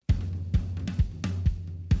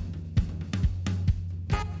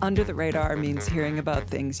Under the Radar means hearing about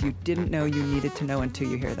things you didn't know you needed to know until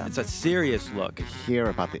you hear them. It's a serious look. Hear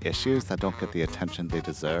about the issues that don't get the attention they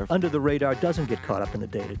deserve. Under the Radar doesn't get caught up in the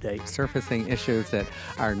day-to-day. Surfacing issues that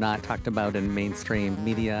are not talked about in mainstream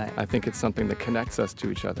media. I think it's something that connects us to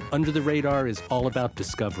each other. Under the Radar is all about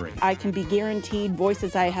discovery. I can be guaranteed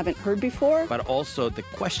voices I haven't heard before. But also the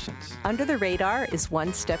questions. Under the Radar is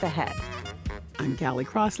one step ahead. I'm Callie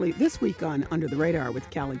Crossley. This week on Under the Radar with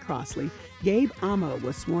Callie Crossley, Gabe Amo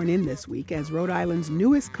was sworn in this week as Rhode Island's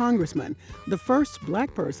newest congressman, the first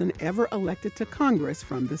black person ever elected to Congress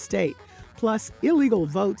from the state. Plus, illegal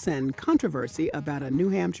votes and controversy about a New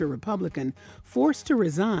Hampshire Republican forced to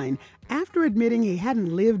resign after admitting he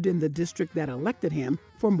hadn't lived in the district that elected him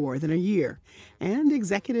for more than a year. And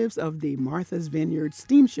executives of the Martha's Vineyard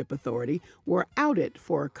Steamship Authority were outed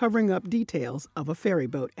for covering up details of a ferry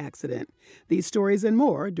boat accident. These stories and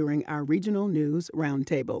more during our regional news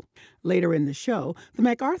roundtable. Later in the show, the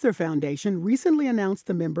MacArthur Foundation recently announced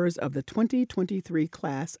the members of the 2023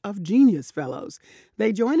 class of Genius Fellows.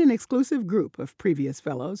 They join an exclusive group of previous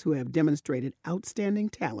fellows who have demonstrated outstanding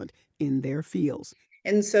talent in their fields.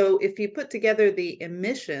 And so if you put together the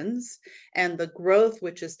emissions and the growth,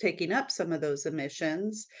 which is taking up some of those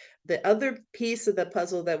emissions, the other piece of the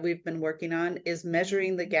puzzle that we've been working on is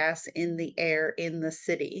measuring the gas in the air in the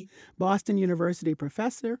city. Boston University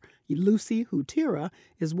professor Lucy Hutira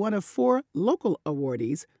is one of 4 local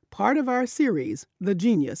awardees, part of our series, The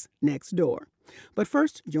Genius Next Door. But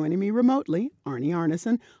first, joining me remotely, Arnie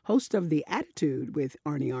Arnesen, host of The Attitude with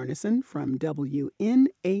Arnie Arnesen from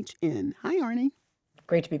WNHN. Hi, Arnie.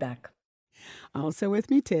 Great to be back. Also with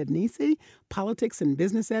me, Ted Nesi, politics and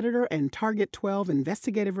business editor and Target 12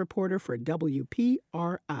 investigative reporter for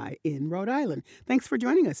WPRI in Rhode Island. Thanks for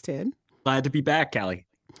joining us, Ted. Glad to be back, Callie.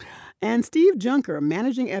 And Steve Junker,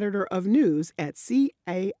 managing editor of news at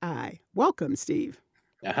CAI. Welcome, Steve.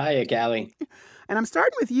 Hiya, Callie. And I'm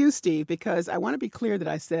starting with you, Steve, because I want to be clear that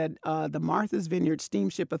I said the Martha's Vineyard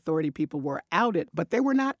Steamship Authority people were outed, but they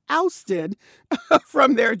were not ousted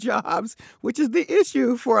from their jobs, which is the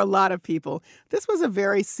issue for a lot of people. This was a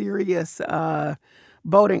very serious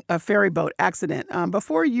ferry boat accident.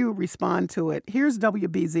 Before you respond to it, here's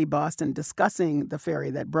WBZ Boston discussing the ferry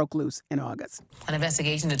that broke loose in August. An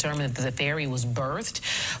investigation determined that the ferry was berthed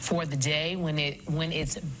for the day when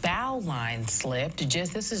its bow line slipped.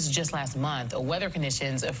 This is just last month. Weather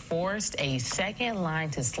conditions forced a second line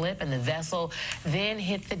to slip, and the vessel then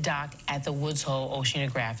hit the dock at the Woods Hole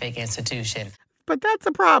Oceanographic Institution. But that's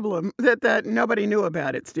a problem that nobody knew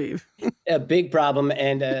about it, Steve. A big problem.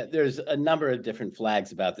 And there's a number of different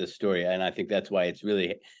flags about this story. And I think that's why it's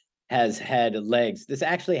really has had legs. This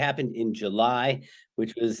actually happened in July,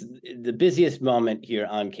 which was the busiest moment here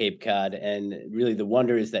on Cape Cod. And really the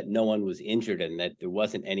wonder is that no one was injured and that there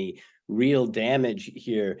wasn't any real damage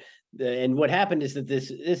here. And what happened is that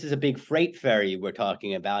this is a big freight ferry we're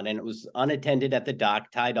talking about, and it was unattended at the dock,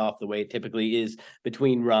 tied off the way it typically is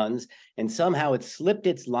between runs. And somehow it slipped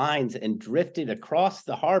its lines and drifted across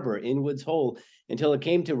the harbor in Woods Hole until it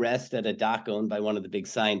came to rest at a dock owned by one of the big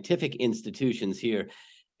scientific institutions here.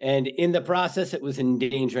 And in the process, it was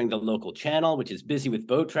endangering the local channel, which is busy with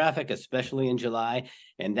boat traffic, especially in July,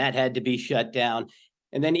 and that had to be shut down.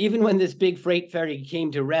 And then even when this big freight ferry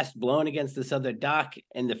came to rest, blown against this other dock,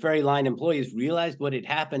 and the ferry line employees realized what had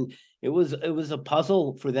happened, it was a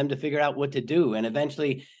puzzle for them to figure out what to do. And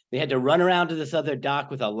eventually they had to run around to this other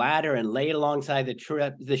dock with a ladder and lay it alongside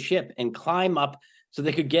the ship and climb up so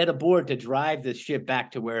they could get aboard to drive the ship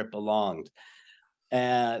back to where it belonged.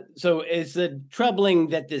 So it's troubling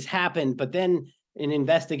that this happened, but then an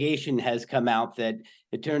investigation has come out that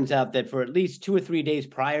it turns out that for at least 2 or 3 days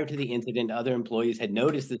prior to the incident, other employees had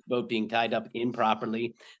noticed this boat being tied up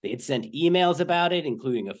improperly. They had sent emails about it,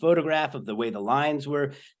 including a photograph of the way the lines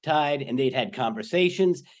were tied, and they'd had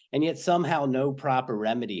conversations, and yet somehow no proper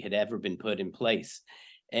remedy had ever been put in place.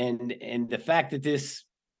 And the fact that this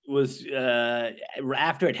was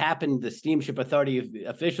after it happened, the Steamship Authority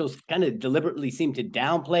officials kind of deliberately seemed to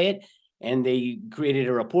downplay it, and they created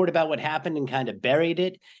a report about what happened and kind of buried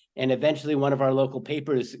it. And eventually one of our local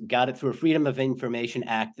papers got it through a Freedom of Information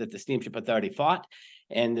Act that the Steamship Authority fought,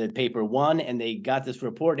 and the paper won, and they got this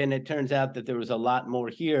report. And it turns out that there was a lot more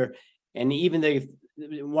here. And even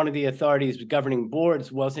one of the authority's governing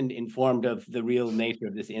boards wasn't informed of the real nature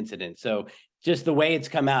of this incident. So just the way it's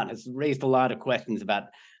come out has raised a lot of questions about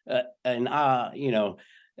an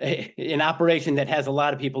operation that has a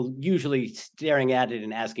lot of people usually staring at it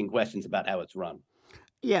and asking questions about how it's run.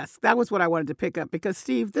 Yes, that was what I wanted to pick up because,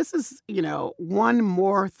 Steve, this is, one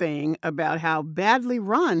more thing about how badly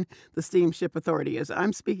run the Steamship Authority is.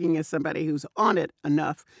 I'm speaking as somebody who's on it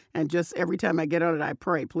enough, and just every time I get on it, I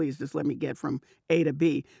pray, please just let me get from A to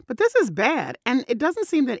B. But this is bad, and it doesn't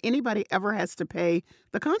seem that anybody ever has to pay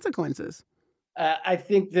the consequences. I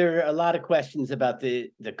think there are a lot of questions about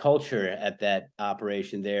the culture at that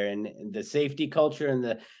operation there, and the safety culture,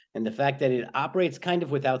 and the fact that it operates kind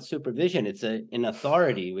of without supervision. It's an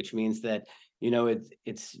authority, which means that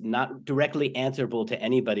it's not directly answerable to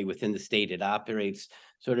anybody within the state. It operates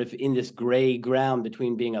sort of in this gray ground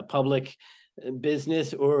between being a public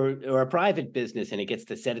business or a private business, and it gets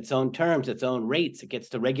to set its own terms, its own rates. It gets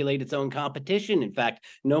to regulate its own competition. In fact,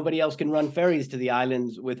 nobody else can run ferries to the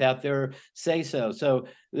islands without their say-so. So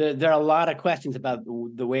there are a lot of questions about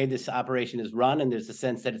the way this operation is run, and there's a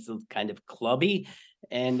sense that it's kind of clubby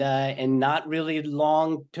and not really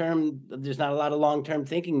long-term. There's not a lot of long-term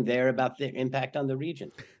thinking there about the impact on the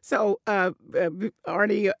region. So,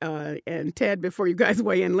 Arnie and Ted, before you guys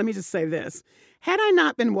weigh in, let me just say this. Had I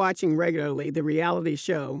not been watching regularly the reality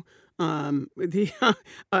show, the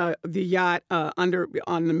yacht on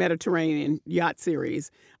the Mediterranean yacht series,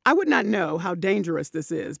 I would not know how dangerous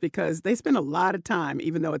this is because they spend a lot of time,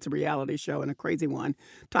 even though it's a reality show and a crazy one,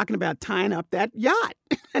 talking about tying up that yacht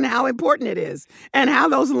and how important it is and how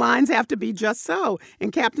those lines have to be just so.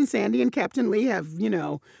 And Captain Sandy and Captain Lee have,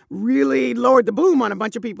 really lowered the boom on a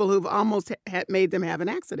bunch of people who've almost made them have an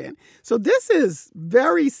accident. So this is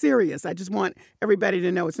very serious. I just want everybody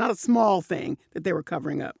to know it's not a small thing that they were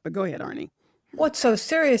covering up. But go ahead, Arnie. What's so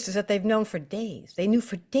serious is that they've known for days. They knew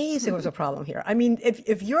for days there was a problem here. I mean,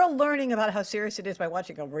 if you're learning about how serious it is by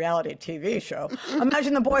watching a reality TV show,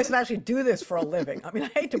 imagine the boys that actually do this for a living. I mean,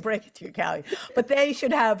 I hate to break it to you, Callie, but they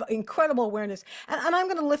should have incredible awareness. And I'm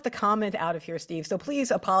going to lift a comment out of here, Steve, so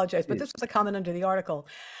please apologize, but this was a comment under the article.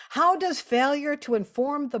 How does failure to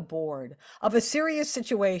inform the board of a serious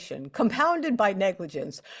situation, compounded by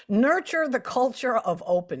negligence, nurture the culture of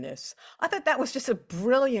openness? I thought that was just a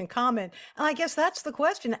brilliant comment. And I guess that's the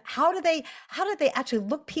question. How do they actually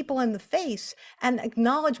look people in the face and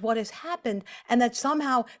acknowledge what has happened and that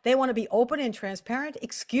somehow they want to be open and transparent?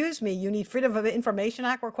 Excuse me, you need Freedom of Information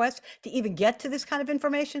Act requests to even get to this kind of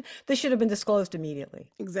information? This should have been disclosed immediately.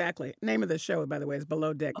 Exactly. Name of the show, by the way, is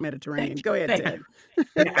Below Deck Mediterranean. Go ahead, Ted.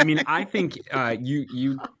 I mean, I think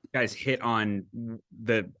you guys hit on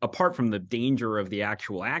apart from the danger of the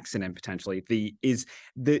actual accident potentially,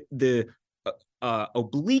 the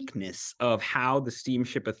obliqueness of how the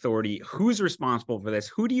Steamship Authority, who's responsible for this,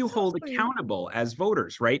 who do you hold accountable as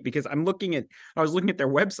voters, right? Because I was looking at their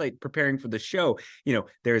website preparing for the show.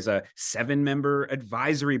 There's a 7-member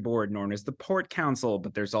advisory board known as the Port Council,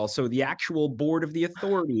 but there's also the actual board of the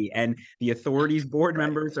authority, and the authority's board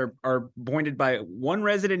members are appointed by one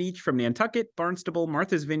resident each from Nantucket, Barnstable,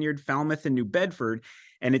 Martha's Vineyard, Falmouth, and New Bedford.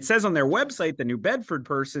 And it says on their website, the New Bedford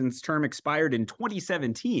person's term expired in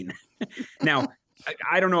 2017. Now,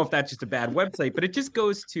 I don't know if that's just a bad website, but it just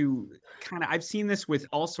goes to I've seen this with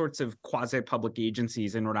all sorts of quasi-public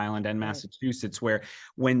agencies in Rhode Island and Massachusetts, where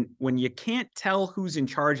when you can't tell who's in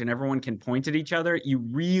charge and everyone can point at each other, you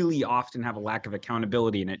really often have a lack of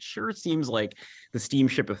accountability. And it sure seems like the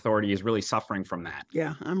Steamship Authority is really suffering from that.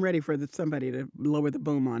 Yeah, I'm ready for somebody to lower the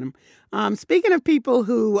boom on them. Speaking of people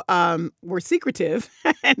who were secretive,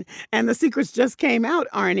 and the secrets just came out,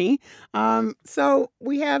 Arnie. So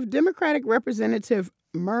we have Democratic Representative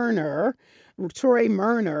Troy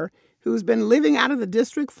Murner, who's been living out of the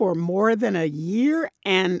district for more than a year,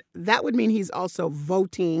 and that would mean he's also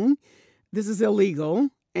voting. This is illegal,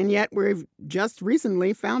 and yet we've just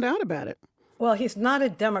recently found out about it. Well, he's not a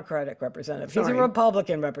Democratic representative. He's a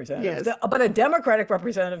Republican representative. Yes. But a Democratic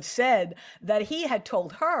representative said that he had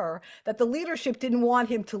told her that the leadership didn't want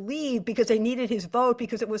him to leave because they needed his vote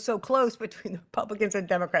because it was so close between the Republicans and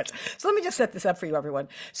Democrats. So let me just set this up for you, everyone.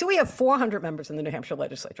 So we have 400 members in the New Hampshire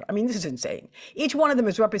legislature. I mean, this is insane. Each one of them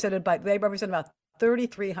is represented they represent about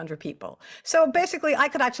 3,300 people. So basically, I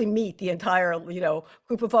could actually meet the entire,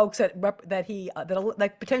 group of folks that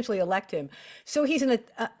potentially elect him. So he's in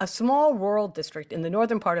a small rural district in the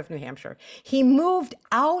northern part of New Hampshire. He moved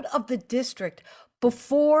out of the district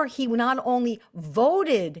before he not only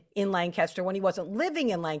voted in Lancaster when he wasn't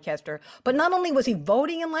living in Lancaster, but not only was he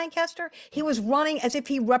voting in Lancaster, he was running as if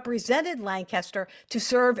he represented Lancaster to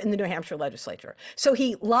serve in the New Hampshire legislature. So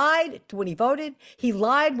he lied when he voted, he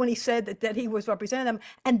lied when he said that he was representing them,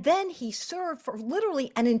 and then he served for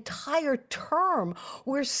literally an entire term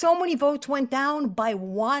where so many votes went down by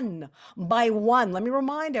one. Let me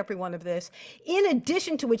remind everyone of this. In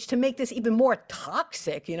addition to which, to make this even more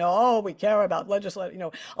toxic, we care about legislation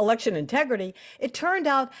election integrity. It turned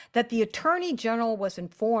out that the Attorney General was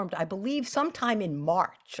informed, I believe, sometime in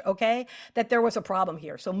March, okay, that there was a problem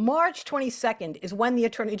here. So March 22nd is when the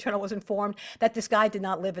Attorney General was informed that this guy did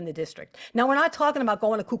not live in the district. Now, we're not talking about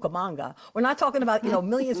going to Cucamonga. We're not talking about,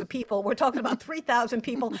 millions of people. We're talking about 3,000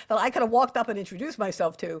 people that I could have walked up and introduced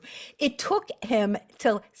myself to. It took him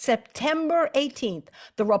till September 18th,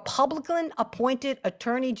 the Republican appointed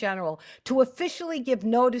Attorney General, to officially give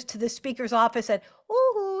notice to the Speaker's office that,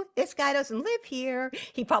 ooh, this guy doesn't live here.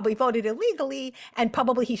 He probably voted illegally, and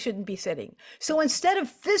probably he shouldn't be sitting. So instead of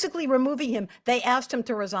physically removing him, they asked him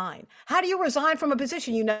to resign. How do you resign from a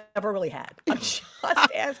position you never really had? I'm just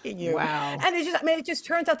asking you. Wow. And it just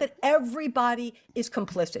turns out that everybody is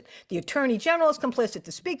complicit. The Attorney General is complicit.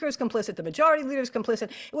 The Speaker is complicit. The Majority Leader is complicit.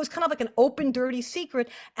 It was kind of like an open, dirty secret.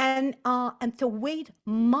 And to wait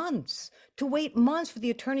months for the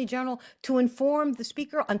Attorney General to inform the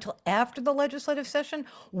Speaker until after the legislative session,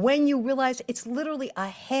 when you realize it's literally a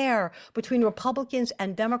hair between Republicans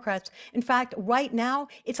and Democrats. In fact, right now,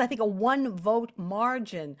 it's, I think, a 1-vote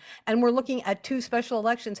margin. And we're looking at 2 special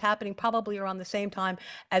elections happening probably around the same time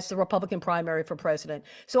as the Republican primary for president.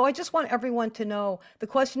 So I just want everyone to know, the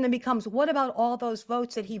question then becomes, what about all those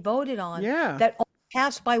votes that he voted on that only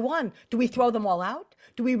passed by 1? Do we throw them all out?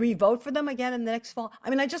 Do we re-vote for them again in the next fall? I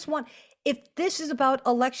mean, I just want, if this is about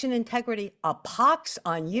election integrity, a pox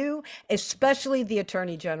on you, especially the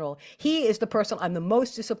Attorney General. He is the person I'm the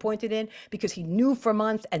most disappointed in, because he knew for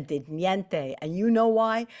months and did niente. And you know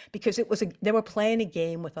why? Because they were playing a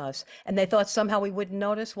game with us, and they thought somehow we wouldn't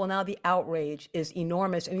notice. Well, now the outrage is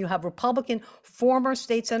enormous, and you have Republican former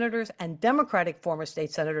state senators and Democratic former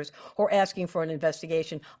state senators who are asking for an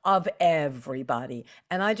investigation of everybody.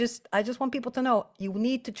 And I just want people to know, you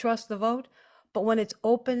need to trust the vote. But when it's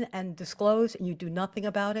open and disclosed and you do nothing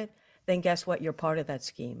about it, then guess what? You're part of that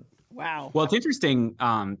scheme. Wow. Well, it's interesting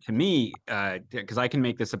to me, because I can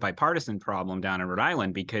make this a bipartisan problem down in Rhode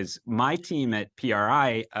Island, because my team at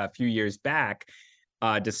PRI a few years back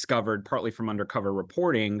discovered, partly from undercover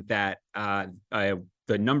reporting, that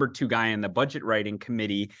the number 2 guy in the budget writing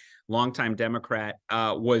committee, longtime Democrat,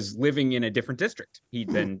 was living in a different district.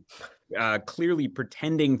 He'd been clearly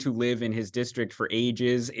pretending to live in his district for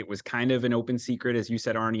ages. It was kind of an open secret, as you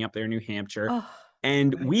said, Arnie, up there in New Hampshire.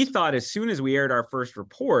 And we thought as soon as we aired our first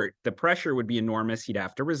report, the pressure would be enormous. He'd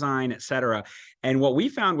have to resign, et cetera. And what we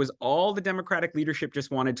found was all the Democratic leadership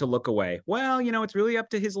just wanted to look away. Well, it's really up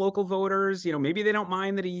to his local voters. Maybe they don't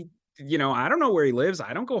mind that he, I don't know where he lives.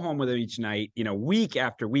 I don't go home with him each night, week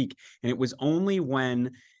after week. And it was only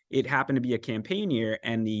when it happened to be a campaign year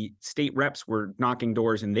and the state reps were knocking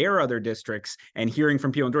doors in their other districts and hearing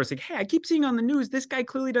from people in doors like, hey, I keep seeing on the news, this guy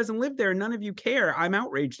clearly doesn't live there. None of you care. I'm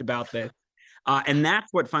outraged about this. And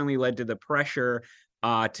that's what finally led to the pressure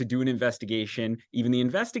to do an investigation. Even the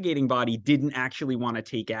investigating body didn't actually want to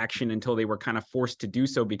take action until they were kind of forced to do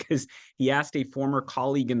so, because he asked a former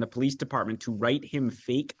colleague in the police department to write him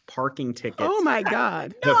fake parking tickets. Oh my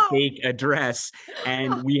God. The fake address.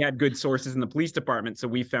 And we had good sources in the police department, so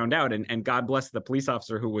we found out. And God bless the police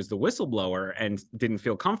officer who was the whistleblower and didn't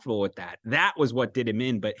feel comfortable with that. That was what did him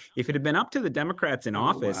in. But if it had been up to the Democrats in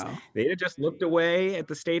office, they'd have just looked away at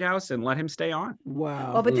the State House and let him stay on.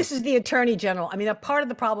 Wow. Well, but this is the Attorney General. I mean, part of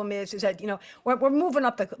the problem is that we're moving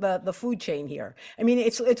up the food chain here. I mean,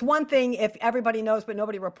 it's one thing if everybody knows but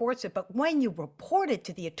nobody reports it, but when you report it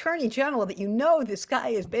to the Attorney General that this guy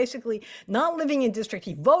is basically not living in district,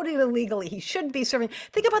 he voted illegally, he shouldn't be serving.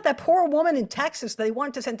 Think about that poor woman in Texas they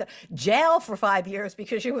wanted to send to jail for 5 years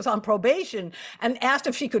because she was on probation and asked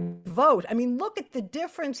if she could vote. I mean, look at the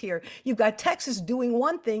difference here. You've got Texas doing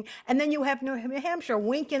one thing, and then you have New Hampshire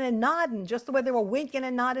winking and nodding, just the way they were winking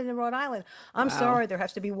and nodding in Rhode Island. I'm sorry, there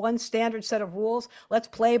has to be one standard set of rules. Let's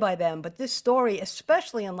play by them. But this story,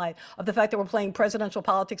 especially in light of the fact that we're playing presidential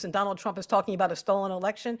politics and Donald Trump is talking about a stolen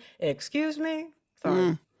election, excuse me?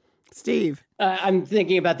 Sorry. Steve. I'm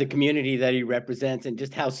thinking about the community that he represents and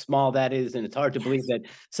just how small that is. And it's hard to believe that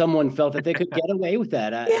someone felt that they could get away with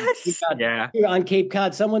that. Here on Cape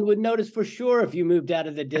Cod, someone would notice for sure if you moved out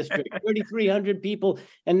of the district. 3,300 people,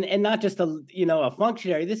 and not just a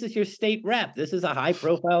functionary. This is your state rep. This is a high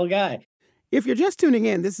profile guy. If you're just tuning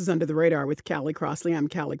in, this is Under the Radar with Callie Crossley. I'm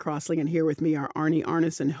Callie Crossley, and here with me are Arnie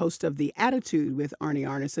Arnesen, host of The Attitude with Arnie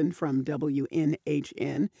Arnesen from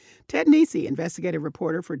WNHN, Ted Nesi, investigative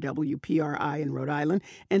reporter for WPRI in Rhode Island,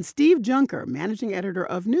 and Steve Junker, managing editor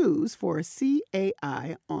of news for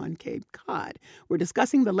CAI on Cape Cod. We're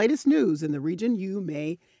discussing the latest news in the region you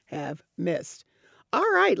may have missed.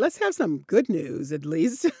 All right, let's have some good news, at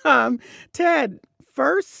least. Ted,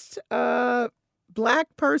 first Black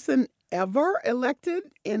person ever elected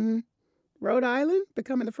in Rhode Island,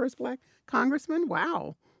 becoming the first Black congressman.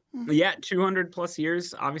 Wow. Yeah, 200 plus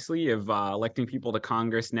years, obviously, of electing people to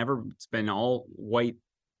Congress. Never, it's been all white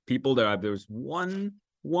people. There was one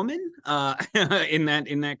woman in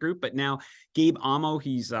that group, but now Gabe Amo,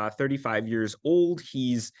 he's 35 years old.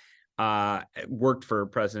 He's worked for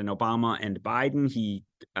President Obama and Biden. He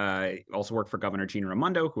also worked for Governor Gina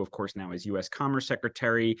Raimondo, who of course now is U.S. Commerce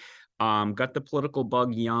Secretary. Got the political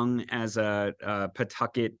bug young as a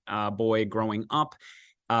Pawtucket boy growing up.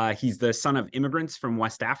 He's the son of immigrants from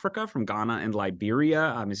West Africa, from Ghana and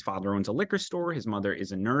Liberia. His father owns a liquor store. His mother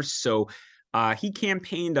is a nurse. So he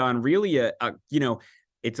campaigned on really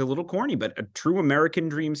it's a little corny, but a true American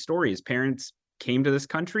dream story. His parents came to this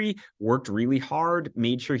country, worked really hard,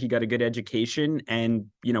 made sure he got a good education. And,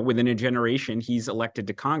 within a generation, he's elected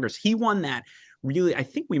to Congress. He won that. Really, I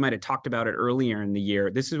think we might have talked about it earlier in the year.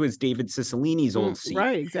 This was David Cicilline's old seat.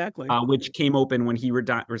 Right, exactly. Which came open when he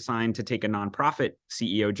resigned to take a nonprofit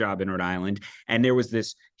CEO job in Rhode Island. And there was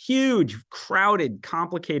this huge, crowded,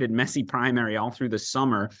 complicated, messy primary all through the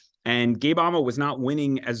summer. And Gabe Amo was not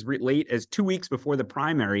winning as late as 2 weeks before the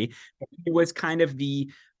primary. He was kind of the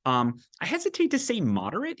I hesitate to say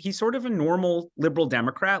moderate. He's sort of a normal liberal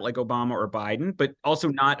Democrat like Obama or Biden, but also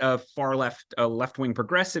not a far left, left-wing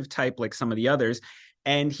progressive type like some of the others.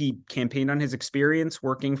 And he campaigned on his experience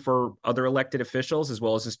working for other elected officials, as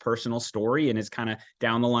well as his personal story and his kind of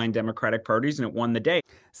down the line Democratic parties, and it won the day.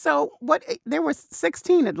 So there were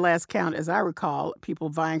 16 at last count, as I recall, people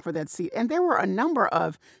vying for that seat. And there were a number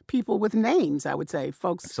of people with names, I would say,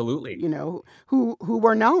 folks, absolutely, who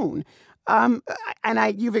were known.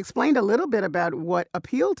 You've explained a little bit about what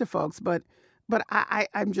appealed to folks, but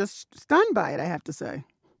I'm just stunned by it, I have to say.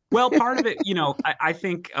 Well, part of it, I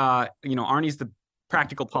think, Arnie's the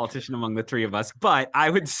practical politician among the three of us, but I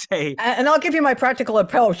would say, and I'll give you my practical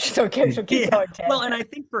approach. So keep going, Ted. Well, and I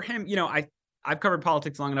think for him, I've covered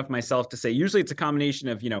politics long enough myself to say usually it's a combination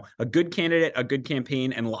of, a good candidate, a good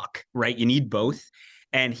campaign, and luck, right? You need both.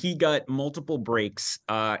 And he got multiple breaks,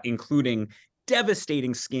 including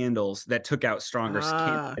devastating scandals that took out stronger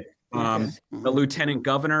candidates. The lieutenant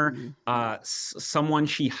governor, someone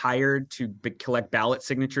she hired to collect ballot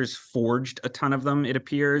signatures, forged a ton of them, it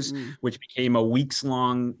appears, which became a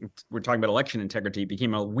weeks-long, we're talking about election integrity,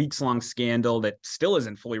 became a weeks-long scandal that still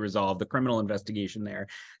isn't fully resolved, the criminal investigation there.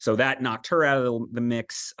 So that knocked her out of the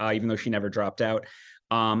mix, even though she never dropped out.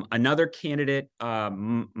 Another candidate,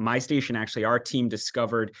 my station, actually, our team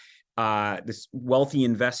discovered this wealthy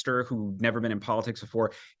investor who'd never been in politics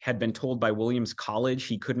before had been told by Williams College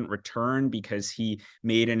he couldn't return because he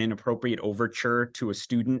made an inappropriate overture to a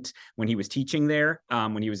student when he was teaching there,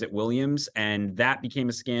 when he was at Williams. And that became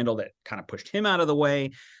a scandal that kind of pushed him out of the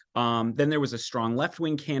way. Then there was a strong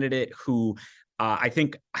left-wing candidate who I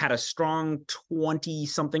think had a strong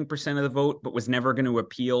 20-something% of the vote, but was never going to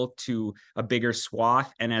appeal to a bigger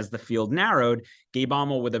swath. And as the field narrowed, Gabe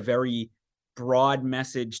Amo, with a very broad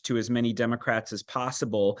message to as many Democrats as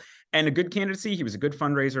possible and a good candidacy. He was a good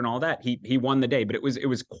fundraiser and all that. He won the day, but it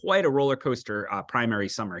was quite a roller coaster primary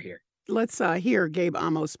summer here. Let's hear Gabe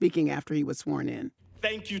Amo speaking after he was sworn in.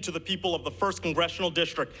 Thank you to the people of the 1st Congressional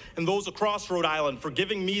District and those across Rhode Island for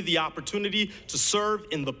giving me the opportunity to serve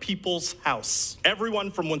in the People's House.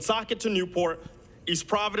 Everyone from Woonsocket to Newport, East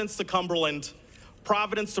Providence to Cumberland,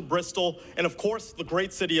 Providence to Bristol, and of course, the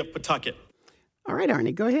great city of Pawtucket. All right,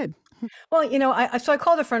 Arnie, go ahead. Well, I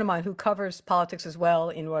called a friend of mine who covers politics as well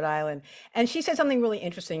in Rhode Island, and she said something really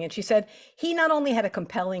interesting. And she said he not only had a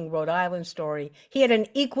compelling Rhode Island story, he had an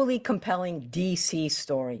equally compelling D.C.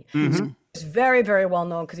 story. So he's very, very well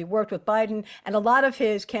known because he worked with Biden, and a lot of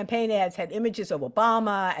his campaign ads had images of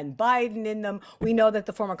Obama and Biden in them. We know that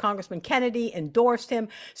the former Congressman Kennedy endorsed him.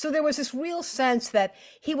 So there was this real sense that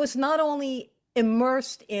he was not only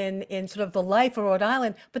immersed in sort of the life of Rhode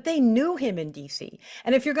Island, but they knew him in DC.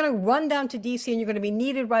 And if you're going to run down to DC and you're going to be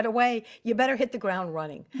needed right away, you better hit the ground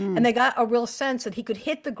running. And they got a real sense that he could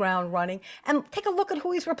hit the ground running. And take a look at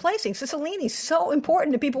who he's replacing. Cicilline's so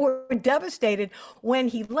important, and people were devastated when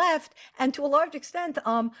he left. And to a large extent,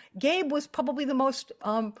 Gabe was probably the most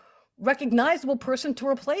recognizable person to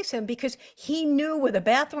replace him because he knew where the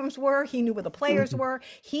bathrooms were, he knew where the players were,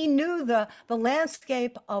 he knew the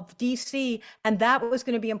landscape of DC, and that was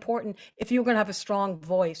going to be important if you were going to have a strong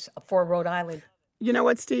voice for Rhode Island. You know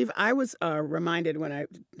what, Steve? I was reminded when I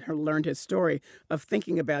learned his story of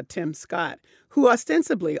thinking about Tim Scott, who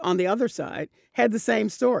ostensibly on the other side had the same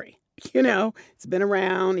story. It's been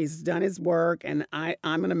around, he's done his work, and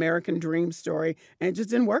I'm an American dream story, and it just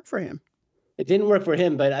didn't work for him. It didn't work for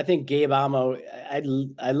him, but I think Gabe Amo,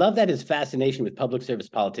 I love that his fascination with public service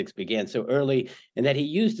politics began so early and that he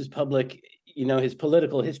used his public, his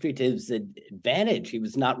political history to his advantage. He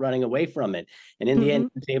was not running away from it. And in the end,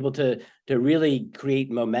 he was able to really create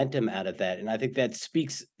momentum out of that. And I think that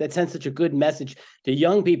sends such a good message to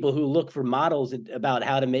young people who look for models about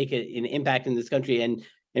how to make an impact in this country. And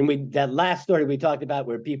that last story we talked about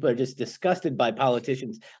where people are just disgusted by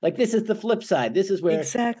politicians, like this is the flip side. This is where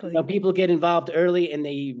people get involved early and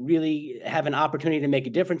they really have an opportunity to make a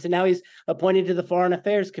difference. And now he's appointed to the Foreign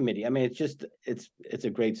Affairs Committee. I mean, it's a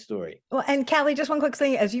great story. Well, and Callie, just one quick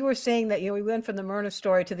thing, as you were saying that, we went from the Myrna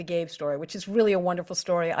story to the Gabe story, which is really a wonderful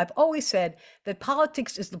story. I've always said that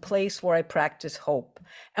politics is the place where I practice hope.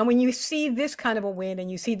 And when you see this kind of a win and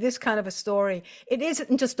you see this kind of a story, it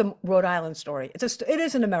isn't just a Rhode Island story. It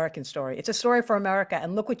is an American story. It's a story for America,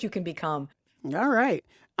 and look what you can become. All right.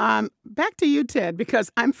 Back to you, Ted,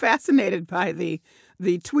 because I'm fascinated by the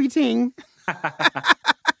tweeting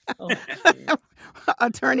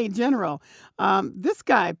Attorney General. This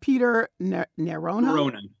guy, Peter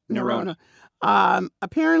Neronha.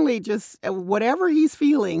 Apparently just whatever he's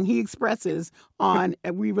feeling, he expresses on,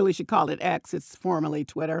 we really should call it X, it's formerly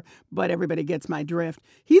Twitter, but everybody gets my drift.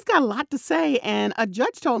 He's got a lot to say, and a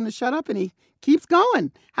judge told him to shut up, and he keeps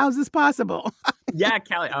going. How's this possible? Yeah,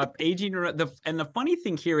 Callie, and the funny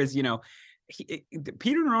thing here is,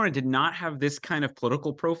 Peter Neronha did not have this kind of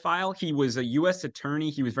political profile. He was a U.S. attorney.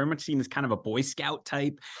 He was very much seen as kind of a Boy Scout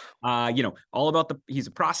type, all about he's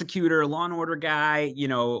a prosecutor, law and order guy,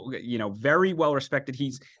 very well respected.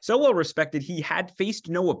 He's so well respected. He had faced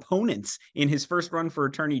no opponents in his first run for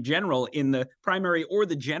attorney general in the primary or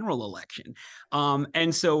the general election.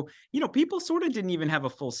 And so, people sort of didn't even have a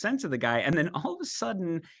full sense of the guy. And then all of a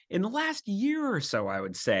sudden in the last year or so, I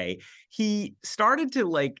would say, he started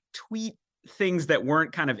to tweet things that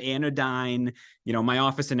weren't kind of anodyne. My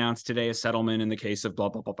office announced today a settlement in the case of blah,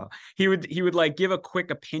 blah, blah, blah. He would give a quick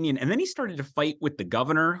opinion, and then he started to fight with the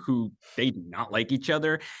governor, who they do not like each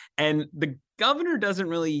other. And the governor doesn't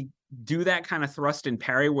really do that kind of thrust and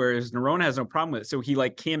parry, whereas Neronha has no problem with it. So he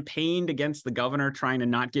campaigned against the governor, trying to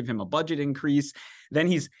not give him a budget increase. Then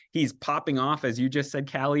he's popping off, as you just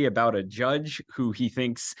said, Callie, about a judge who he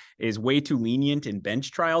thinks is way too lenient in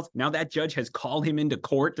bench trials. Now that judge has called him into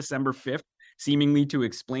court December 5th, seemingly to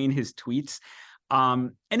explain his tweets.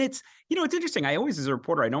 And it's interesting. I always, as a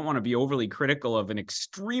reporter, I don't want to be overly critical of an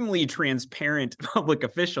extremely transparent public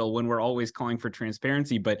official when we're always calling for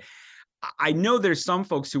transparency. But I know there's some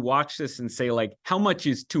folks who watch this and say, how much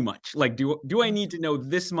is too much? Do I need to know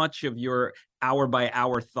this much of your hour by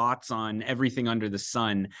hour thoughts on everything under the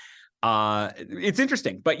sun? It's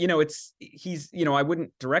interesting, but he's I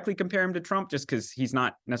wouldn't directly compare him to Trump just because he's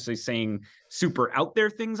not necessarily saying super out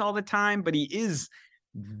there things all the time, but he is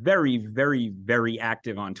very, very, very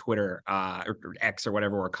active on Twitter, or X or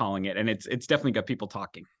whatever we're calling it. And it's definitely got people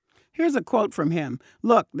talking. Here's a quote from him.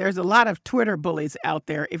 Look, there's a lot of Twitter bullies out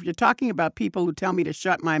there. If you're talking about people who tell me to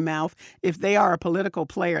shut my mouth, if they are a political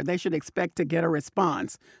player, they should expect to get a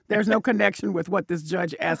response. There's no connection with what this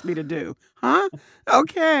judge asked me to do. Huh?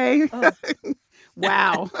 Okay. Oh.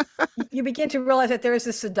 Wow. You begin to realize that there is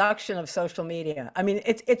a seduction of social media. I mean,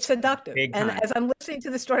 it's seductive. And as I'm listening to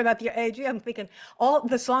the story about the AG, I'm thinking, all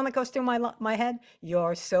the song that goes through my head,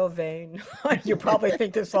 you're so vain. You probably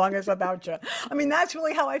think this song is about you. I mean, that's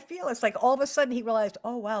really how I feel. It's like all of a sudden he realized,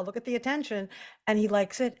 oh, wow, look at the attention. And he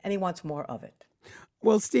likes it and he wants more of it.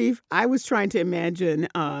 Well, Steve, I was trying to imagine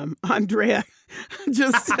Andrea,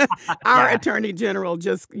 just our attorney general,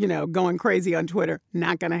 just, going crazy on Twitter.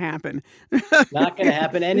 Not going to happen. Not going to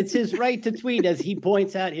happen. And it's his right to tweet, as he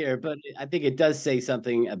points out here. But I think it does say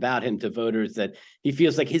something about him to voters, that he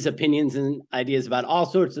feels like his opinions and ideas about all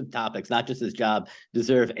sorts of topics, not just his job,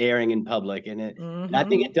 deserve airing in public. And and I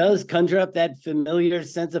think it does conjure up that familiar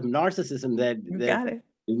sense of narcissism that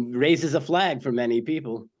raises a flag for many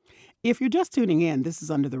people. If you're just tuning in, this is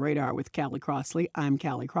Under the Radar with Callie Crossley. I'm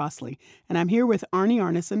Callie Crossley, and I'm here with Arnie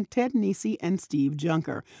Arnesen, Ted Nesi, and Steve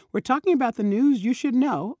Junker. We're talking about the news you should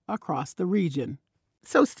know across the region.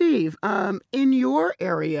 So, Steve, in your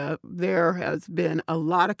area, there has been a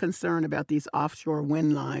lot of concern about these offshore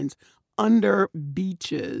wind lines under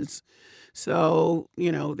beaches. So,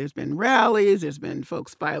 there's been rallies, there's been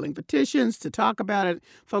folks filing petitions to talk about it.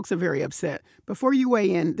 Folks are very upset. Before you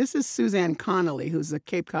weigh in, this is Suzanne Connolly, who's a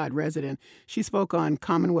Cape Cod resident. She spoke on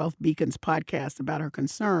Commonwealth Beacon's podcast about her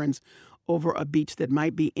concerns over a beach that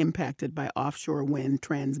might be impacted by offshore wind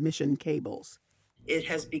transmission cables. It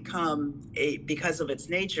has become, because of its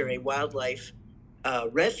nature, a wildlife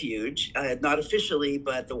refuge, not officially,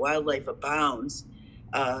 but the wildlife abounds.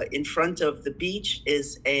 In front of the beach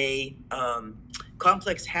is a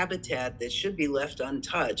complex habitat that should be left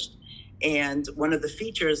untouched. And one of the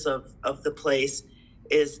features of the place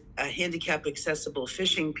is a handicap accessible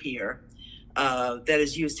fishing pier that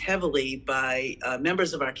is used heavily by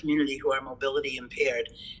members of our community who are mobility impaired.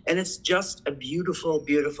 And it's just a beautiful,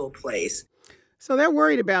 beautiful place. So they're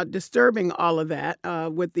worried about disturbing all of that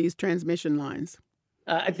with these transmission lines.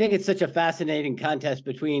 I think it's such a fascinating contest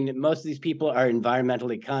between most of these people are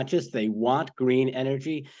environmentally conscious. They want green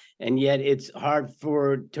energy, and yet it's hard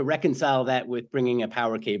to reconcile that with bringing a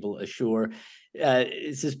power cable ashore.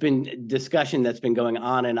 It's just been discussion that's been going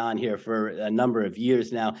on and on here for a number of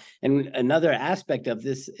years now. And another aspect of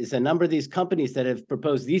this is a number of these companies that have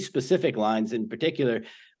proposed these specific lines in particular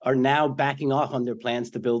are now backing off on their plans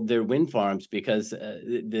to build their wind farms because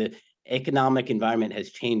the economic environment has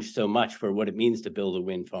changed so much for what it means to build a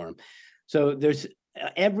wind farm. So there's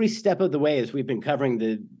every step of the way as we've been covering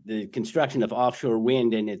the construction of offshore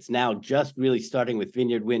wind, and it's now just really starting with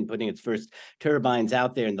Vineyard Wind putting its first turbines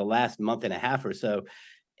out there in the last month and a half or so.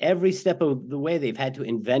 Every step of the way they've had to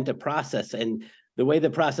invent a process, and the way the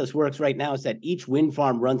process works right now is that each wind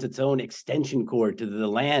farm runs its own extension cord to the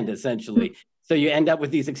land, essentially. So you end up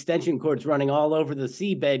with these extension cords running all over the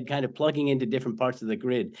seabed, kind of plugging into different parts of the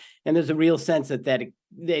grid. And there's a real sense that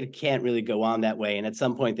they can't really go on that way. And at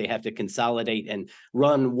some point, they have to consolidate and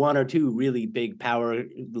run one or two really big power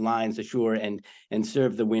lines ashore and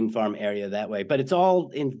serve the wind farm area that way. But it's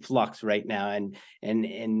all in flux right now. And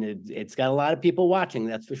it's got a lot of people watching,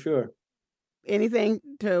 that's for sure. Anything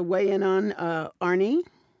to weigh in on, Arnie?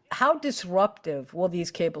 How disruptive will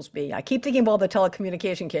these cables be? I keep thinking of all the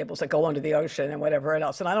telecommunication cables that go under the ocean and whatever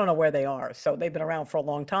else, and I don't know where they are. So they've been around for a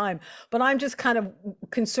long time, but I'm just kind of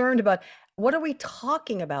concerned about what are we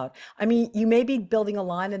talking about? I mean, you may be building a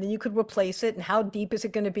line and then you could replace it, and how deep is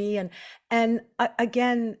it going to be? And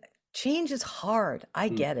again, change is hard. I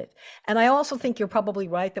get it. And I also think you're probably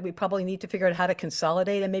right that we probably need to figure out how to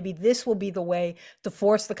consolidate. And maybe this will be the way to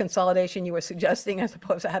force the consolidation you were suggesting, as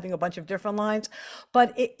opposed to having a bunch of different lines.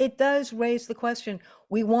 But it does raise the question.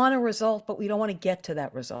 We want a result, but we don't want to get to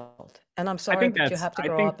that result. And I'm sorry, but you have to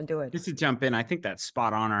grow up and do it. Just to jump in, I think that's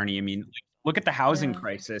spot on, Arnie. I mean, look at the housing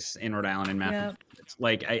crisis in Rhode Island and Massachusetts.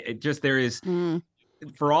 Like, there is...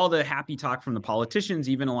 For all the happy talk from the politicians,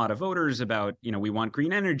 even a lot of voters about, we want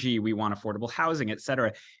green energy, we want affordable housing, et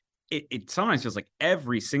cetera. It sometimes feels like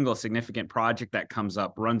every single significant project that comes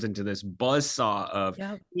up runs into this buzzsaw of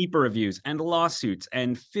NEPA reviews and lawsuits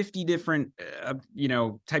and 50 different,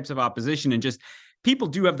 types of opposition. And just people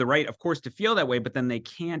do have the right, of course, to feel that way, but then they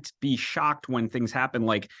can't be shocked when things happen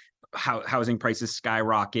like housing prices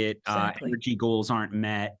skyrocket, energy goals aren't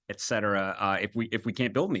met, et cetera, if we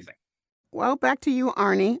can't build anything. Well, back to you,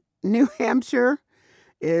 Arnie. New Hampshire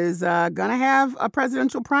is going to have a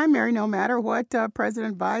presidential primary no matter what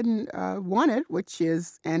President Biden wanted, which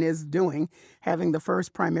is doing, having the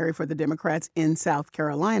first primary for the Democrats in South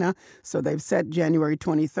Carolina. So they've set January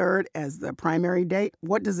 23rd as the primary date.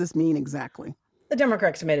 What does this mean exactly? The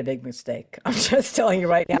Democrats made a big mistake. I'm just telling you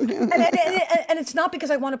right now. And it's not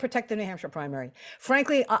because I want to protect the New Hampshire primary.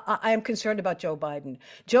 Frankly, I am concerned about Joe Biden.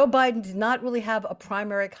 Joe Biden did not really have a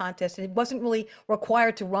primary contest, and he wasn't really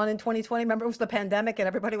required to run in 2020. Remember, it was the pandemic and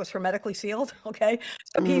everybody was hermetically sealed, okay?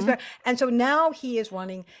 So he's there. And so now he is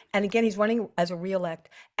running, and again, he's running as a reelect,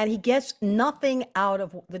 and he gets nothing out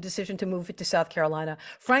of the decision to move it to South Carolina.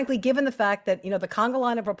 Frankly, given the fact that, the conga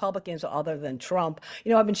line of Republicans, other than Trump,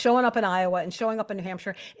 have been showing up in Iowa and showing up in New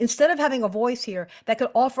Hampshire, instead of having a voice here that could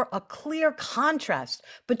offer a clear contrast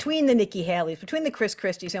between the Nikki Haley's, between the Chris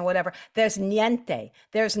Christie's and whatever, there's niente,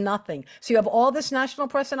 there's nothing. So you have all this national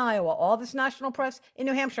press in Iowa, all this national press in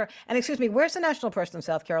New Hampshire, and excuse me, where's the national press in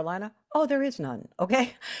South Carolina? Oh, there is none,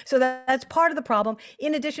 okay? So that's part of the problem.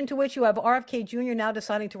 In addition to which, you have RFK Jr. now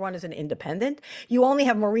deciding to run as an independent. You only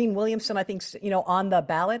have Maureen Williamson, I think, on the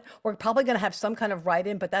ballot. We're probably going to have some kind of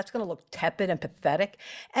write-in, but that's going to look tepid and pathetic.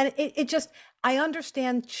 And it just, I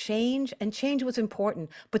understand change, and change was important,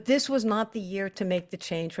 but this was not the year to make the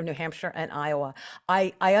change from New Hampshire and Iowa.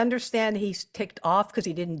 I understand he's ticked off because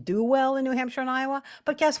he didn't do well in New Hampshire and Iowa,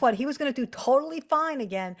 but guess what? He was going to do totally fine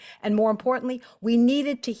again. And more importantly, we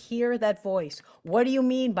needed to hear that voice. What do you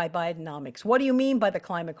mean by Bidenomics? What do you mean by the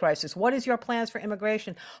climate crisis? What is your plans for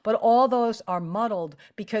immigration? But all those are muddled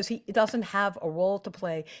because he doesn't have a role to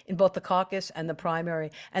play in both the caucus and the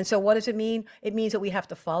primary. And so what does it mean? It means that we have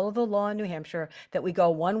to follow the law in New Hampshire. Hampshire that we go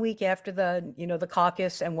 1 week after the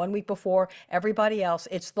caucus and 1 week before everybody else.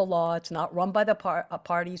 It's the law. It's not run by the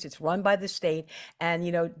parties. It's run by the state. And,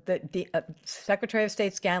 the Secretary of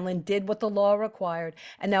State Scanlon did what the law required.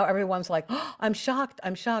 And now everyone's like, oh, I'm shocked.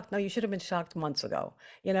 I'm shocked. No, you should have been shocked months ago,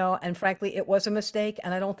 and frankly, it was a mistake.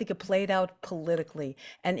 And I don't think it played out politically.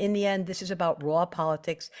 And in the end, this is about raw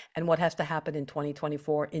politics and what has to happen in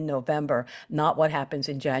 2024 in November, not what happens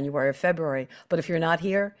in January or February. But if you're not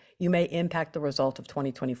here, you may impact the result of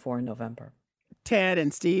 2024 in November. Ted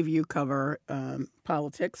and Steve, you cover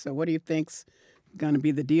politics. So what do you think's going to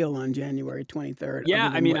be the deal on January 23rd?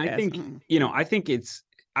 Yeah, I think it's,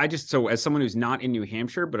 so as someone who's not in New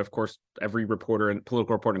Hampshire, but of course, every reporter and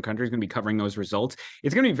political reporter in the country is going to be covering those results.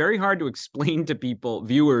 It's going to be very hard to explain to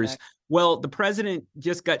viewers, well, the president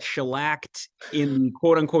just got shellacked in the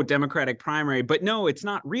quote unquote Democratic primary, but no, it's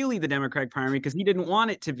not really the Democratic primary because he didn't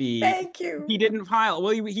want it to be. Thank you. He didn't file.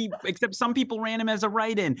 Well, except some people ran him as a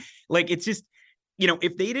write-in. It's just,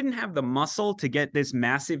 if they didn't have the muscle to get this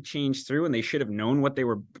massive change through, and they should have known what they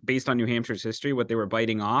were, based on New Hampshire's history, what they were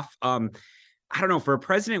biting off. I don't know, for a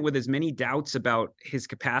president with as many doubts about his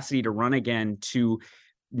capacity to run again, to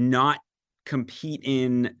not compete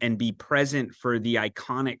in and be present for the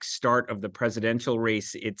iconic start of the presidential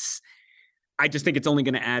race, I just think it's only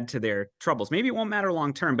going to add to their troubles. Maybe it won't matter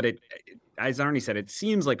long term, but as Arnie said, it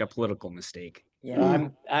seems like a political mistake. Yeah,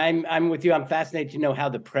 I'm with you. I'm fascinated to know how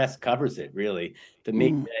the press covers it. Really, to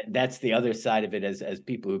me, that's the other side of it. As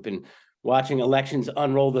people who've been watching elections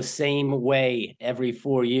unroll the same way every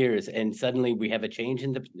 4 years, and suddenly we have a change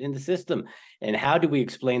in the system. And how do we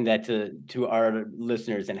explain that to our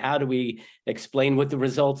listeners? And how do we explain what the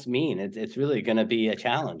results mean? It's really going to be a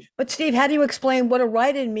challenge. But Steve, how do you explain what a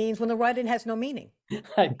write-in means when the write-in has no meaning?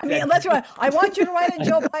 I mean, that's right. I want you to write in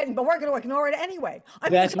Joe Biden, but we're going to ignore it anyway.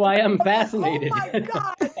 That's why I'm fascinated. Oh my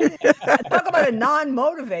God. Talk about a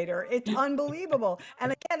non-motivator. It's unbelievable.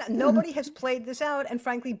 And again, nobody has played this out. And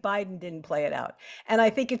frankly, Biden didn't play it out. And I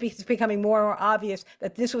think it's becoming more and more obvious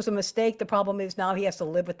that this was a mistake. The problem is now he has to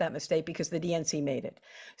live with that mistake because the DNC made it.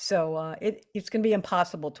 So it's going to be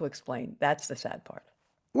impossible to explain. That's the sad part.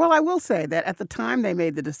 Well, I will say that at the time they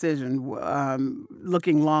made the decision,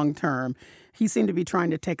 looking long term, he seemed to be trying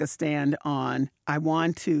to take a stand on, I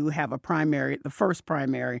want to have a primary, the first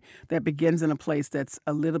primary, that begins in a place that's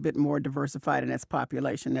a little bit more diversified in its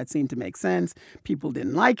population. That seemed to make sense. People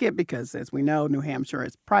didn't like it because, as we know, New Hampshire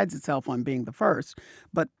prides itself on being the first.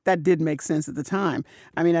 But that did make sense at the time.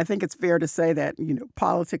 I mean, I think it's fair to say that,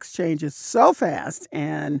 politics changes so fast.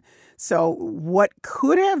 And so what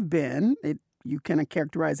could have been, you can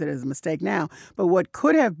characterize it as a mistake now, but what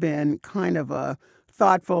could have been kind of a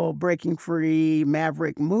thoughtful, breaking free,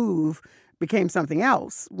 maverick move became something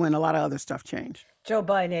else when a lot of other stuff changed. Joe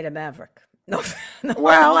Biden ain't a maverick. No.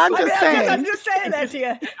 Well, I'm just saying. I'm just saying that to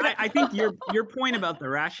you. I think your point about the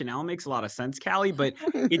rationale makes a lot of sense, Callie, but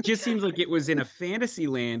it just seems like it was in a fantasy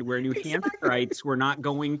land where New Hampshireites were not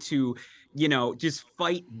going to, just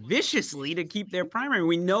fight viciously to keep their primary.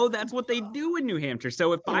 We know that's what they do in New Hampshire.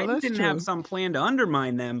 So if Biden didn't have some plan to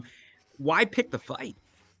undermine them, why pick the fight?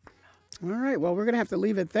 All right. Well, we're going to have to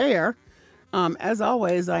leave it there. As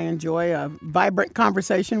always, I enjoy a vibrant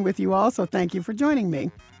conversation with you all. So thank you for joining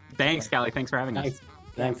me. Thanks, Callie. Thanks for having us.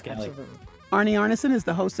 Thanks, Callie. Absolutely. Arnie Arnesen is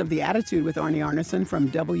the host of The Attitude with Arnie Arnesen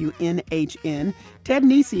from WNHN. Ted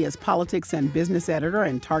Nesi is politics and business editor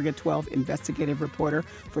and Target 12 investigative reporter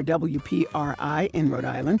for WPRI in Rhode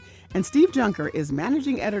Island. And Steve Junker is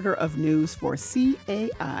managing editor of news for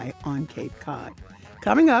CAI on Cape Cod.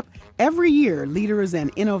 Coming up, every year, leaders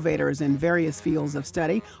and innovators in various fields of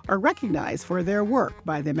study are recognized for their work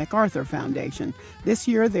by the MacArthur Foundation. This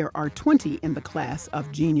year, there are 20 in the class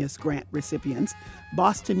of Genius Grant recipients.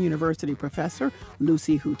 Boston University professor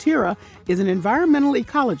Lucy Hutira is an environmental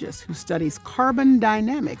ecologist who studies carbon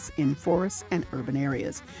dynamics in forests and urban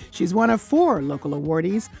areas. She's one of 4 local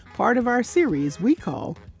awardees, part of our series we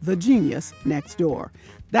call The Genius Next Door.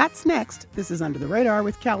 That's next. This is Under the Radar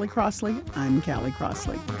with Callie Crossley. I'm Callie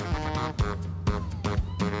Crossley.